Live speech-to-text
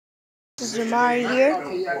This is Jamari here.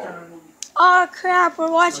 Oh crap,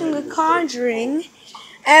 we're watching The Conjuring.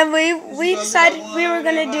 And we decided we were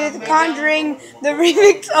going to do The Conjuring, the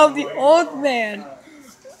remix of The Old Man.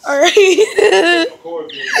 Alright.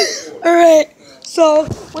 Alright. So,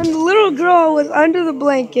 when the little girl was under the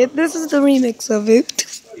blanket, this is the remix of it.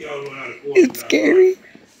 It's scary.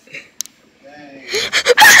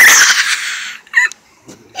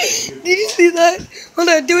 Did you see that? Hold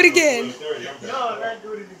on, do it again. No, I'm not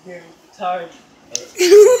doing it again. It's hard.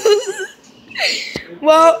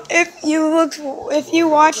 Well, if you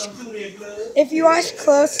watched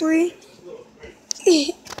closely,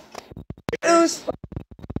 it was fun.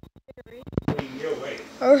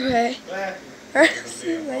 Okay.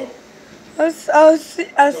 See you later. I'll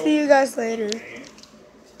see you guys later.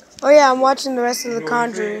 Oh yeah, I'm watching the rest of The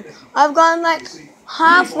Conjuring. I've gone like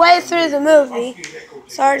halfway through the movie.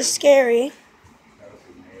 It's already scary.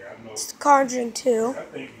 It's Conjuring 2.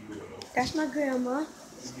 That's my grandma.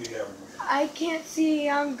 I can't see.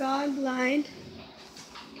 I'm gone blind.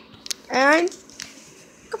 And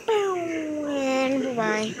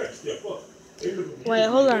bye. Wait,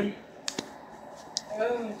 hold on.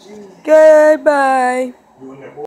 Goodbye.